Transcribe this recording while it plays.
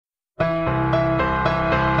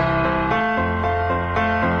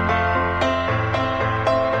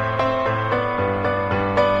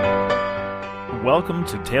welcome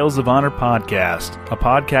to Tales of Honor Podcast, a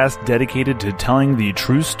podcast dedicated to telling the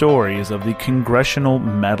true stories of the Congressional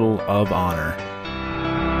Medal of Honor.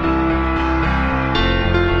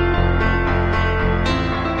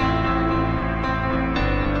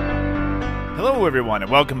 Hello everyone,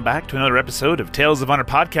 and welcome back to another episode of Tales of Honor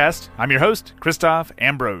Podcast. I'm your host, Christoph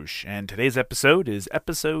Ambrosch, and today's episode is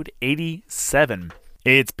episode 87.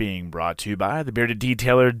 It's being brought to you by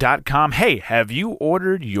thebeardeddetailer.com. Hey, have you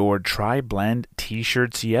ordered your Tri-Blend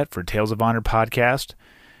t-shirts yet for Tales of Honor Podcast?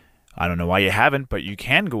 I don't know why you haven't, but you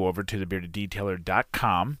can go over to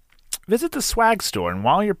thebeardeddetailer.com, visit the swag store, and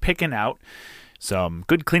while you're picking out some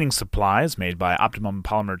good cleaning supplies made by Optimum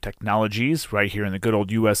Polymer Technologies right here in the good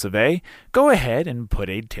old US of A, go ahead and put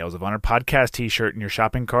a Tales of Honor Podcast t-shirt in your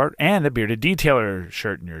shopping cart and a Bearded Detailer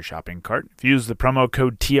shirt in your shopping cart. If you use the promo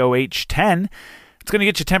code TOH10, it's going to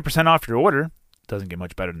get you 10% off your order. Doesn't get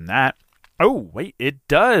much better than that. Oh, wait, it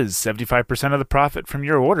does. 75% of the profit from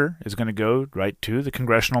your order is going to go right to the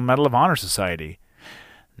Congressional Medal of Honor Society.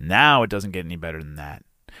 Now it doesn't get any better than that.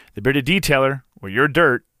 The Bearded Detailer, where your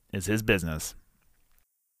dirt is his business.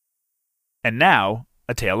 And now,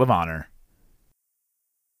 a tale of honor.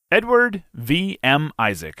 Edouard V M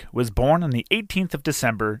Izac was born on the 18th of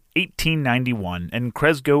December, 1891 in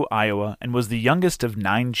Cresco, Iowa, and was the youngest of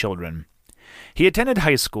 9 children. He attended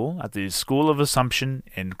high school at the School of Assumption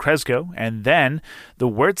in Cresco and then the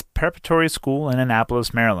Wirtz Preparatory School in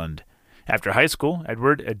Annapolis, Maryland. After high school,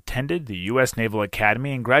 Edward attended the U.S. Naval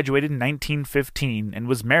Academy and graduated in 1915 and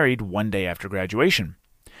was married one day after graduation.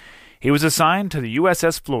 He was assigned to the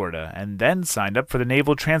USS Florida and then signed up for the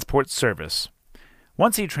Naval Transport Service.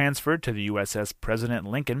 Once he transferred to the USS President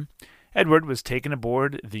Lincoln, Edward was taken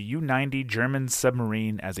aboard the U-90 German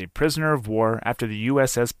submarine as a prisoner of war after the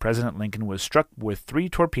USS President Lincoln was struck with 3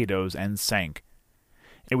 torpedoes and sank.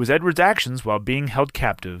 It was Edward's actions while being held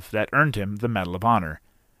captive that earned him the Medal of Honor.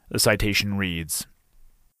 The citation reads,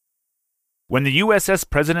 "When the USS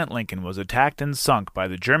President Lincoln was attacked and sunk by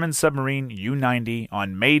the German submarine U-90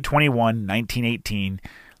 on May 21, 1918,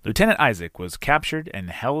 Lieutenant Izac was captured and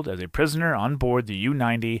held as a prisoner on board the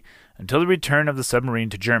U-90 until the return of the submarine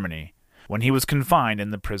to Germany, when he was confined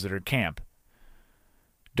in the prisoner camp.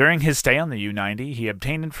 During his stay on the U-90, he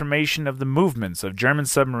obtained information of the movements of German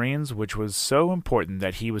submarines, which was so important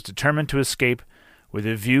that he was determined to escape with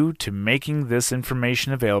a view to making this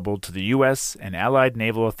information available to the U.S. and Allied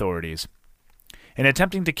naval authorities. In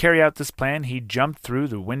attempting to carry out this plan, he jumped through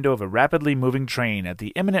the window of a rapidly moving train at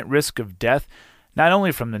the imminent risk of death, not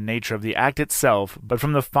only from the nature of the act itself, but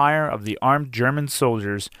from the fire of the armed German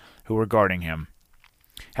soldiers who were guarding him.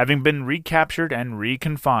 Having been recaptured and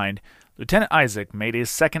reconfined, Lieutenant Izac made a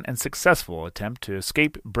second and successful attempt to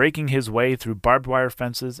escape, breaking his way through barbed wire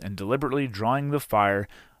fences and deliberately drawing the fire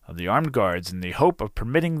of the armed guards in the hope of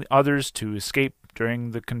permitting others to escape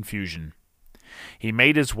during the confusion. He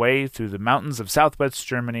made his way through the mountains of southwest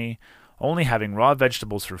Germany, only having raw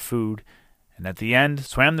vegetables for food, and at the end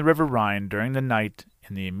swam the River Rhine during the night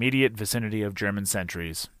in the immediate vicinity of German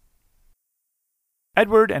sentries.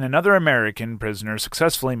 Edward and another American prisoner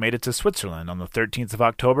successfully made it to Switzerland on the 13th of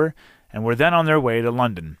October and were then on their way to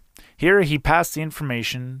London. Here he passed the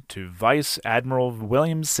information to Vice Admiral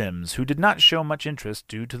William Sims, who did not show much interest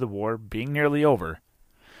due to the war being nearly over.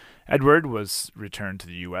 Edward was returned to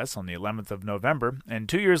the U.S. on the 11th of November and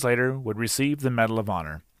 2 years later would receive the Medal of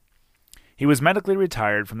Honor. He was medically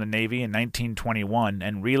retired from the Navy in 1921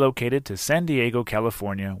 and relocated to San Diego,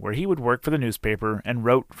 California, where he would work for the newspaper and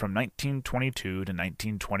wrote from 1922 to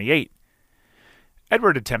 1928.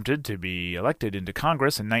 Edward attempted to be elected into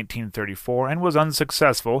Congress in 1934 and was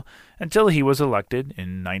unsuccessful until he was elected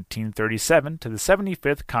in 1937 to the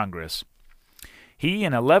 75th Congress. He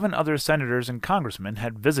and 11 other senators and congressmen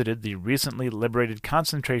had visited the recently liberated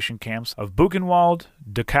concentration camps of Buchenwald,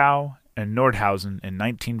 Dachau, and Nordhausen in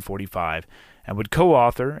 1945, and would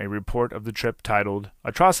co-author a report of the trip titled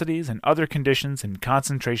Atrocities and Other Conditions in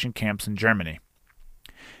Concentration Camps in Germany.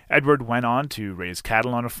 Edward went on to raise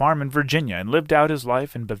cattle on a farm in Virginia and lived out his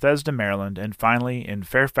life in Bethesda, Maryland, and finally in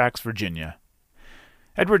Fairfax, Virginia.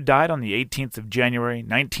 Edward died on the 18th of January,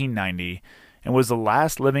 1990, and was the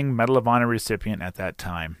last living Medal of Honor recipient at that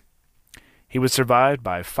time. He was survived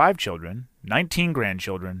by 5 children, 19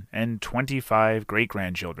 grandchildren, and 25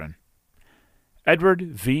 great-grandchildren. Edward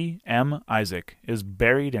V M Izac is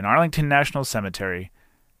buried in Arlington National Cemetery,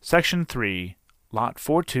 Section 3, Lot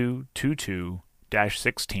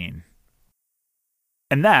 4222-16.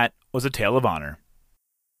 And that was a tale of honor.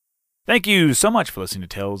 Thank you so much for listening to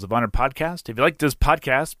Tales of Honor podcast. If you like this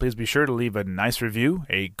podcast, please be sure to leave a nice review,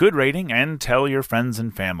 a good rating, and tell your friends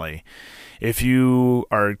and family. If you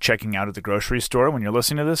are checking out at the grocery store when you're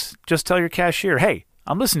listening to this, just tell your cashier, hey,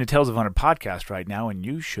 I'm listening to Tales of Honor podcast right now, and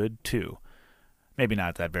you should too. Maybe not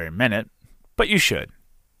at that very minute, but you should.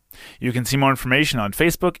 You can see more information on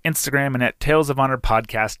Facebook, Instagram, and at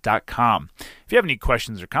talesofhonorpodcast.com. If you have any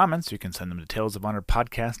questions or comments, you can send them to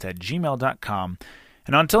talesofhonorpodcast@gmail.com.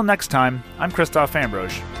 And until next time, I'm Christoph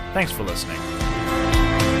Ambrose. Thanks for listening.